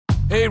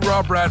Hey,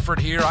 Rob Bradford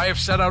here. I have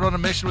set out on a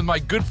mission with my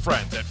good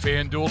friends at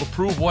FanDuel to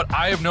prove what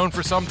I have known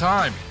for some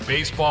time.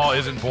 Baseball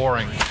isn't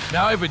boring.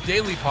 Now I have a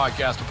daily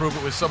podcast to prove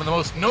it with some of the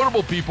most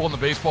notable people in the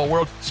baseball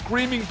world,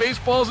 screaming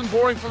baseball isn't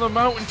boring from the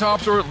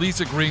mountaintops, or at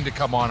least agreeing to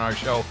come on our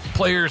show.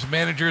 Players,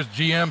 managers,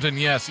 GMs, and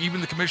yes, even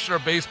the commissioner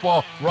of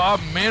baseball, Rob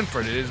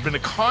Manfred. It has been a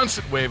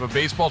constant wave of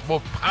baseball's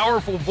most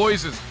powerful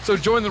voices. So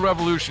join the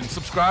revolution.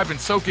 Subscribe and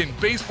soak in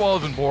Baseball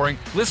Isn't Boring.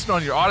 Listen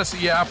on your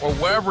Odyssey app or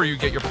wherever you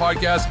get your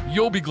podcasts.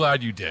 You'll be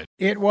glad you did.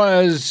 It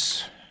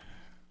was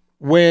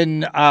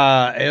when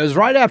it was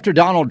right after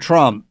Donald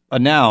Trump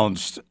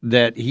announced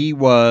that he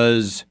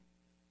was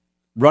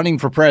running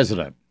for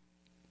president,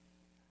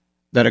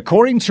 that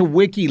according to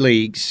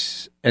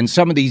WikiLeaks and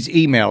some of these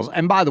emails,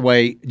 and by the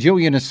way,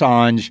 Julian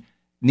Assange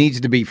needs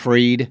to be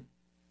freed,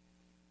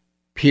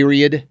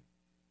 period.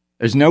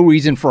 There's no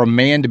reason for a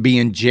man to be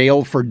in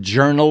jail for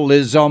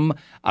journalism,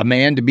 a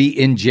man to be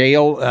in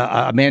jail,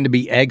 a man to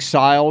be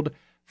exiled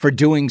for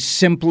doing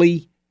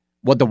simply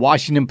what the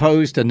Washington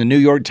Post and the New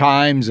York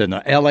Times and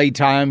the LA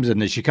Times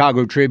and the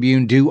Chicago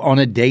Tribune do on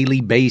a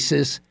daily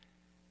basis.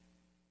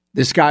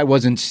 This guy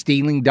wasn't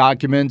stealing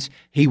documents.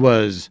 He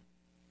was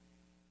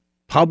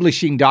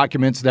publishing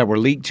documents that were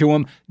leaked to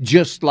him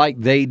just like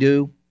they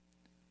do,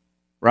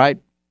 right?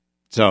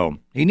 So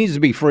he needs to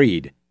be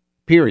freed,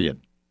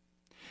 period.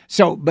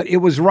 So, but it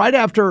was right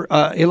after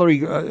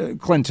Hillary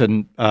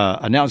Clinton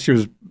announced she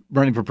was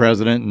running for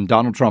president and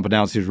Donald Trump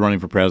announced he was running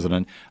for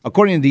president.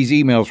 According to these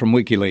emails from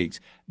WikiLeaks,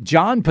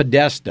 John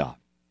Podesta,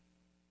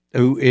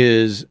 who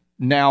is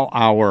now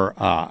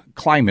our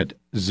climate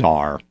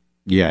czar,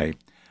 in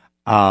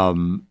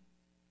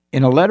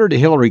a letter to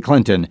Hillary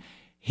Clinton,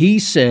 he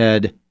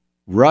said,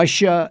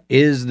 Russia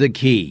is the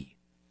key.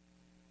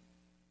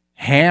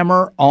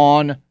 Hammer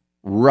on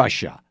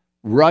Russia.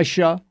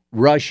 Russia.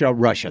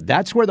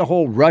 That's where the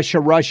whole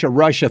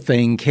Russia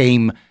thing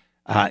came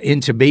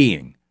into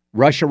being.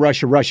 Russia,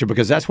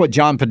 because that's what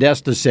John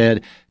Podesta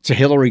said to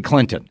Hillary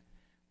Clinton.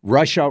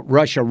 Russia.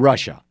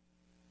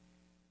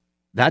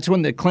 That's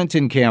when the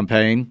Clinton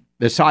campaign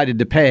decided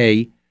to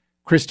pay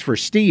Christopher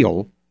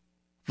Steele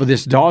for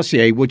this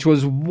dossier, which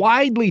was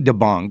widely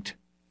debunked,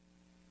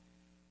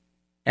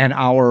 and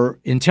our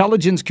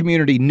intelligence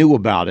community knew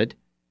about it.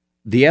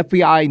 The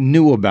FBI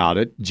knew about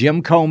it.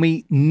 Jim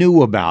Comey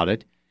knew about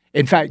it.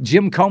 In fact,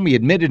 Jim Comey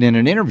admitted in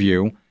an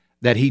interview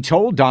that he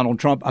told Donald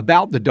Trump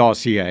about the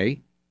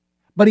dossier,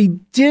 but he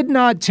did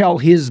not tell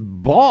his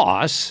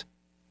boss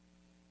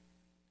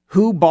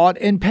who bought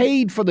and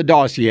paid for the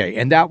dossier,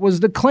 and that was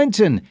the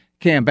Clinton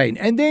campaign.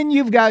 And then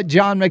you've got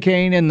John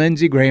McCain and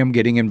Lindsey Graham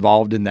getting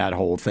involved in that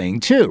whole thing,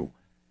 too.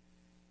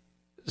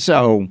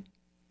 So,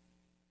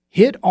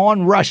 hit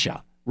on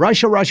Russia.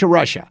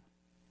 Russia.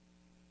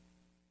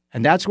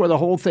 And that's where the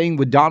whole thing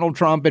with Donald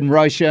Trump and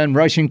Russia and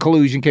Russian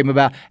collusion came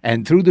about.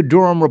 And through the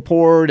Durham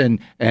report and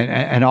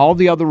all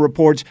the other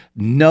reports,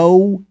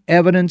 no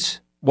evidence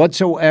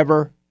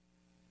whatsoever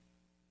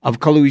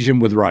of collusion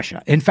with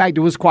Russia. In fact,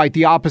 it was quite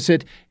the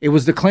opposite. It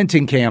was the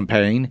Clinton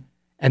campaign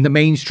and the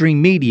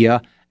mainstream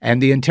media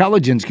and the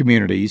intelligence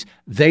communities.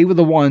 They were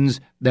the ones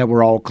that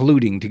were all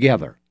colluding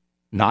together,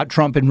 not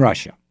Trump and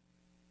Russia.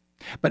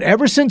 But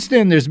ever since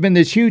then, there's been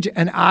this huge,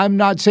 and I'm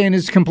not saying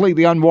it's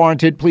completely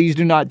unwarranted. Please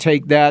do not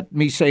take that,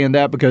 me saying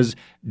that, because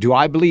do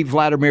I believe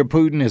Vladimir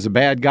Putin is a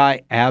bad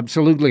guy?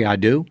 Absolutely, I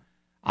do.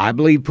 I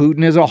believe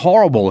Putin is a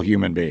horrible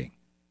human being.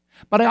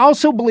 But I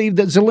also believe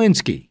that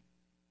Zelensky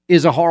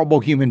is a horrible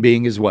human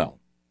being as well.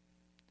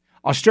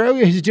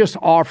 Australia has just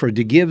offered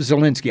to give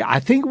Zelensky, I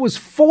think it was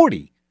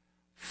 40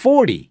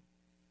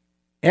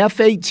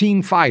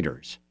 F-18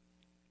 fighters,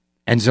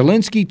 and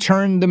Zelensky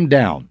turned them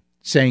down,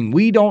 saying,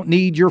 we don't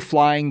need your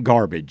flying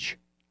garbage.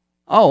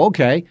 Oh,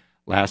 okay.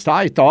 Last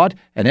I thought,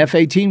 an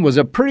F-18 was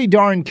a pretty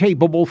darn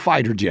capable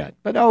fighter jet.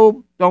 But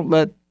don't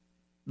let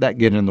that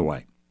get in the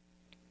way.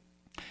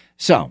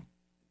 So,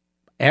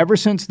 ever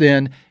since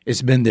then,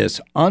 it's been this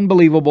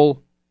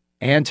unbelievable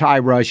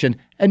anti-Russian,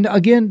 and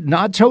again,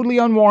 not totally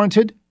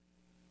unwarranted.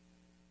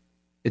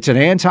 It's an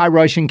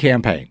anti-Russian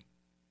campaign.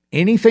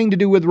 Anything to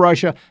do with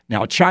Russia.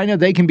 Now, China,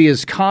 they can be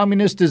as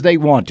communist as they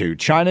want to.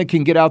 China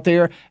can get out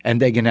there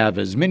and they can have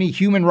as many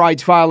human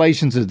rights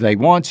violations as they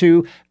want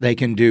to. They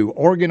can do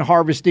organ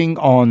harvesting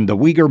on the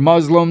Uyghur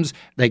Muslims.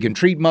 They can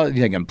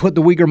put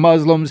the Uyghur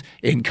Muslims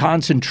in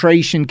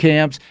concentration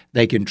camps.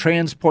 They can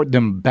transport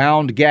them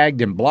bound,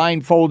 gagged, and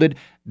blindfolded.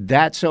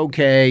 That's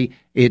okay.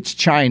 It's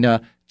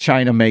China.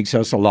 China makes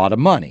us a lot of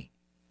money.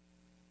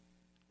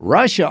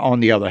 Russia, on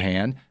the other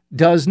hand,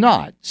 does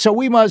not. So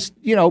we must,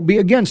 be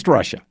against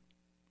Russia.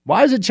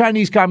 Why is it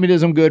Chinese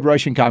communism good,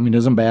 Russian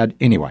communism bad?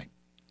 Anyway,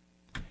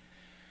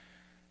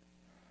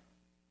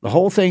 the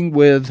whole thing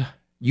with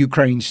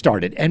Ukraine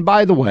started. And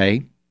by the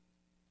way,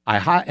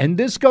 and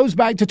this goes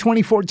back to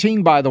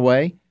 2014, by the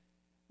way,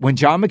 when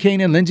John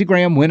McCain and Lindsey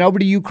Graham went over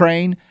to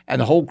Ukraine and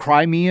the whole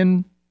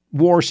Crimean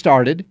War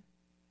started.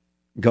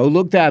 Go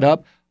look that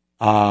up.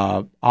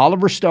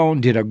 Oliver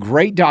Stone did a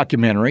great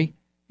documentary.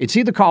 It's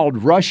either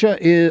called Russia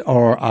is,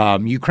 or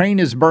Ukraine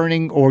is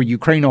burning or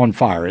Ukraine on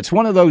fire. It's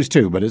one of those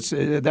two, but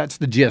that's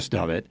the gist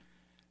of it.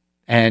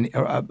 And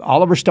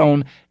Oliver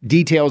Stone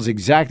details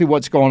exactly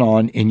what's going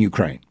on in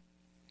Ukraine.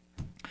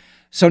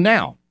 So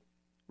now,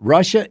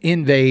 Russia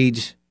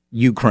invades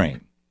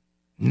Ukraine.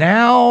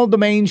 Now the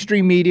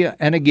mainstream media,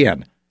 and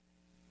again,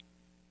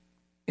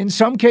 in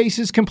some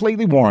cases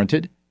completely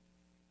warranted,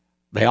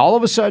 they all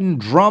of a sudden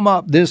drum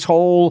up this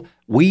whole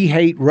 "we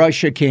hate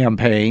Russia"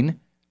 campaign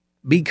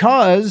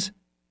because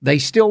they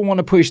still want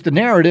to push the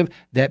narrative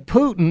that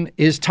Putin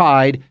is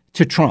tied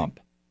to Trump.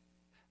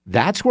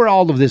 That's where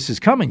all of this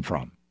is coming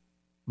from,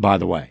 by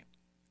the way.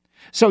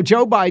 So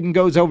Joe Biden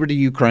goes over to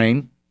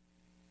Ukraine.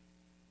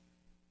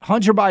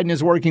 Hunter Biden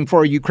is working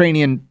for a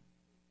Ukrainian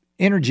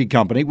energy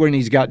company where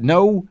he's got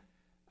no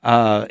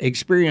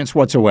experience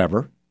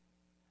whatsoever.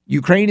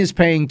 Ukraine is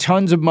paying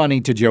tons of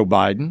money to Joe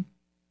Biden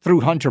through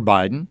Hunter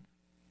Biden.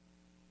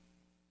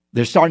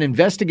 They're starting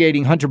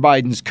investigating Hunter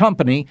Biden's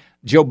company.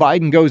 Joe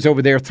Biden goes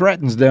over there,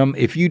 threatens them.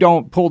 If you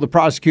don't pull the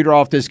prosecutor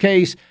off this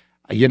case,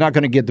 you're not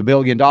going to get the $1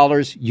 billion.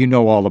 You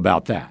know all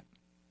about that.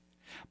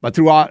 But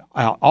throughout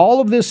all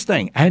of this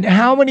thing, and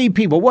how many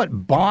people,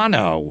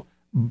 Bono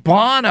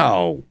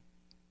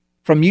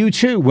from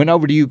U2 went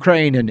over to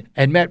Ukraine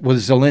and met with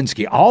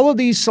Zelensky. All of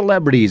these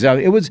celebrities,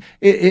 it's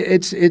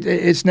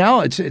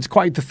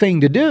quite the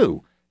thing to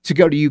do, to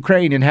go to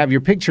Ukraine and have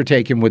your picture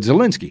taken with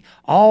Zelensky.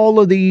 All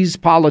of these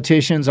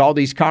politicians, all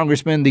these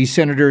congressmen, these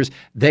senators,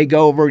 they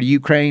go over to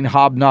Ukraine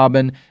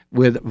hobnobbing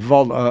with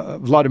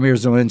Vladimir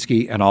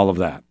Zelensky and all of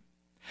that.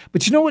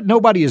 But you know what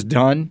nobody has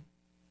done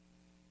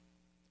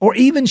or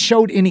even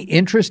showed any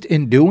interest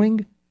in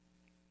doing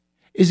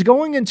is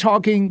going and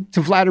talking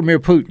to Vladimir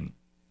Putin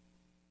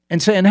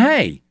and saying,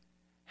 hey,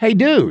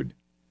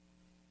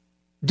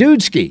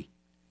 dudeski,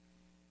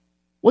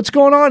 what's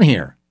going on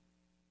here?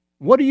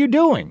 What are you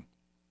doing?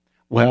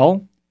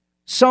 Well,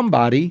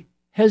 somebody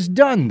has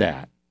done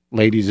that,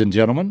 ladies and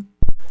gentlemen.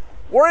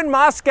 We're in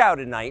Moscow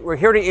tonight. We're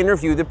here to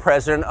interview the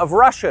president of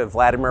Russia,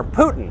 Vladimir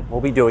Putin.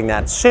 We'll be doing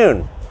that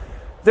soon.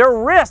 There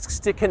are risks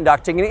to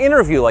conducting an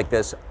interview like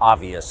this,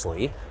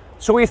 obviously,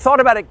 so we thought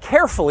about it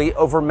carefully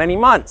over many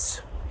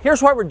months.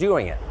 Here's why we're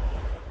doing it.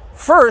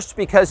 First,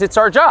 because it's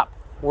our job.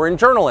 We're in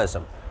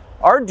journalism.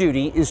 Our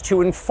duty is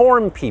to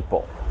inform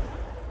people.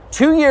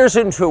 2 years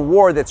into a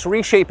war that's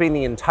reshaping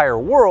the entire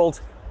world,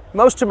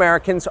 most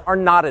Americans are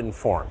not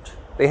informed.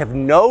 They have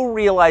no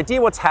real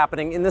idea what's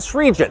happening in this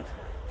region,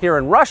 here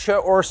in Russia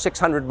or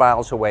 600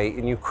 miles away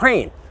in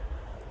Ukraine.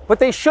 But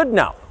they should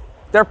know.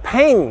 They're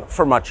paying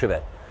for much of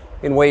it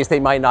in ways they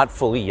might not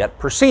fully yet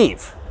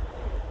perceive.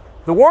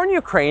 The war in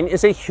Ukraine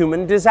is a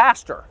human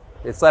disaster.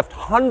 It's left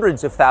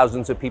hundreds of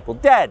thousands of people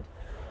dead,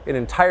 an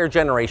entire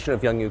generation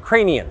of young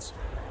Ukrainians,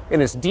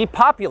 and it's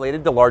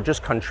depopulated the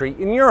largest country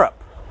in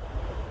Europe.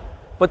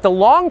 But the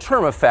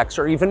long-term effects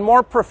are even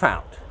more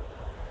profound.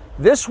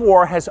 This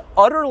war has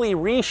utterly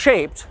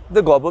reshaped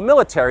the global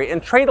military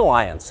and trade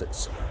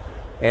alliances,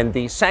 and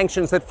the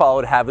sanctions that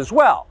followed have as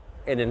well.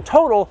 And in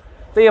total,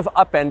 they have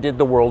upended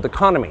the world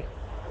economy.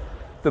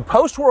 The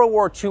post-World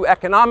War II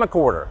economic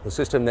order, the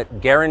system that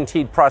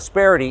guaranteed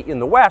prosperity in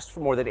the West for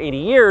more than 80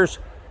 years,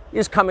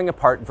 is coming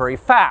apart very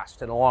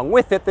fast, and along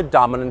with it, the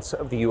dominance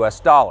of the U.S.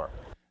 dollar.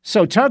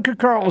 So Tucker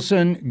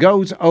Carlson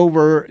goes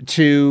over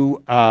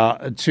to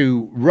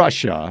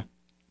Russia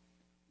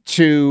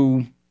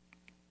to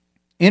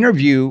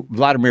interview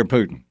Vladimir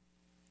Putin.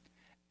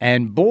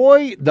 And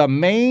boy, the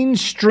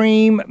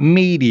mainstream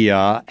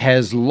media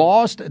has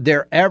lost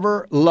their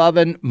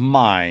ever-loving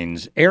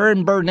minds.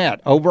 Erin Burnett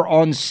over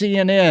on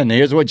CNN.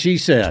 Here's what she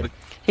said.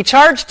 He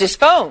charged his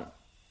phone,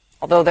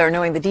 although they're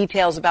knowing the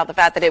details about the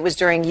fact that it was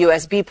during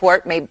USB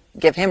port may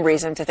give him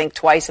reason to think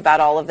twice about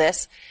all of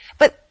this.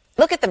 But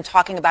look at them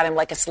talking about him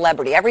like a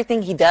celebrity.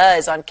 Everything he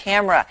does on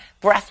camera,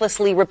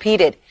 breathlessly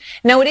repeated.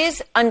 Now, it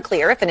is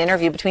unclear if an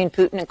interview between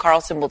Putin and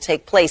Carlson will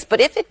take place, but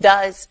if it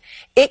does,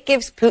 it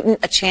gives Putin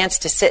a chance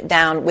to sit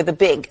down with a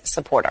big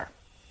supporter.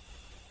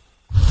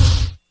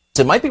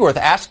 It might be worth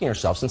asking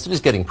yourself, since it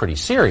is getting pretty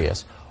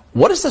serious,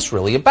 what is this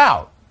really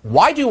about?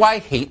 Why do I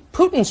hate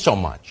Putin so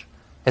much?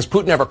 Has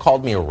Putin ever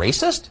called me a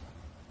racist?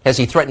 Has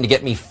he threatened to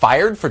get me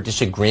fired for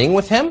disagreeing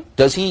with him?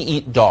 Does he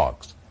eat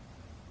dogs?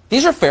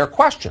 These are fair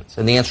questions,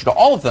 and the answer to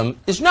all of them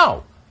is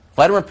no.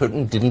 Vladimir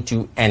Putin didn't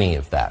do any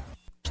of that.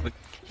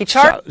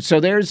 So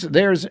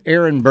there's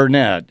Erin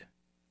Burnett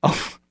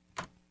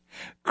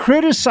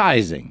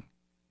criticizing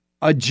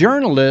a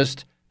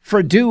journalist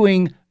for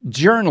doing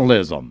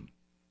journalism,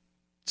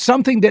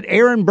 something that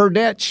Erin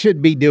Burnett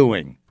should be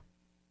doing,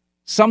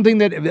 something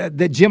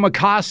that Jim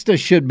Acosta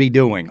should be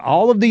doing.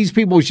 All of these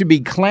people should be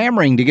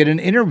clamoring to get an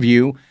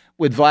interview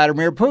with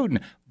Vladimir Putin.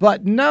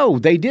 But no,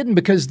 they didn't,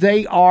 because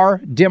they are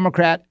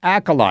Democrat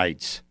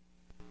acolytes.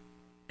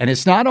 And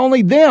it's not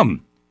only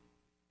them.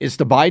 It's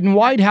the Biden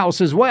White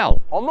House as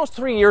well. Almost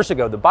 3 years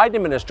ago, the Biden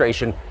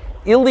administration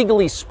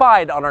illegally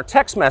spied on our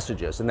text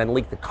messages and then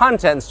leaked the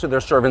contents to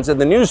their servants in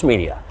the news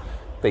media.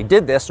 They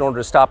did this in order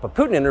to stop a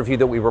Putin interview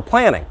that we were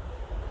planning.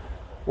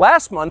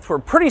 Last month, we're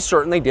pretty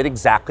certain they did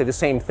exactly the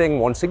same thing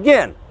once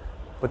again.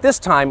 But this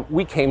time,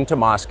 we came to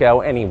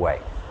Moscow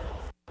anyway.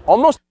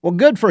 Well,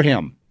 good for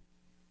him.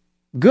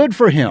 Good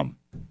for him.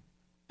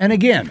 And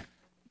again,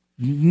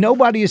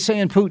 nobody is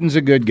saying Putin's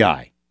a good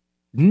guy.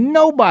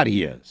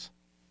 Nobody is.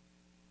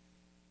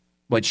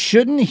 But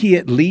shouldn't he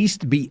at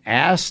least be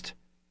asked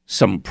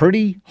some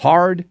pretty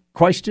hard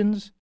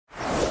questions?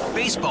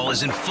 Baseball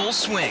is in full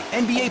swing.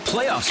 NBA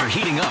playoffs are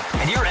heating up,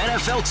 and your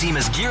NFL team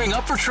is gearing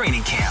up for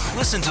training camp.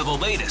 Listen to the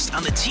latest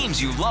on the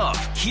teams you love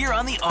here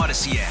on the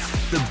Odyssey app.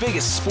 The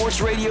biggest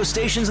sports radio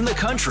stations in the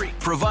country,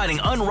 providing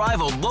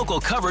unrivaled local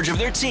coverage of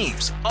their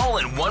teams, all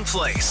in one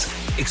place.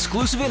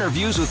 Exclusive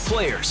interviews with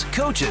players,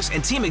 coaches,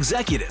 and team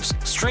executives,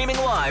 streaming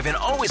live and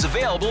always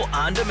available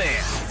on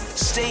demand.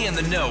 Stay in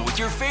the know with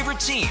your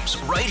favorite teams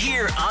right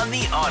here on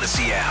the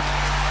Odyssey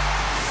app.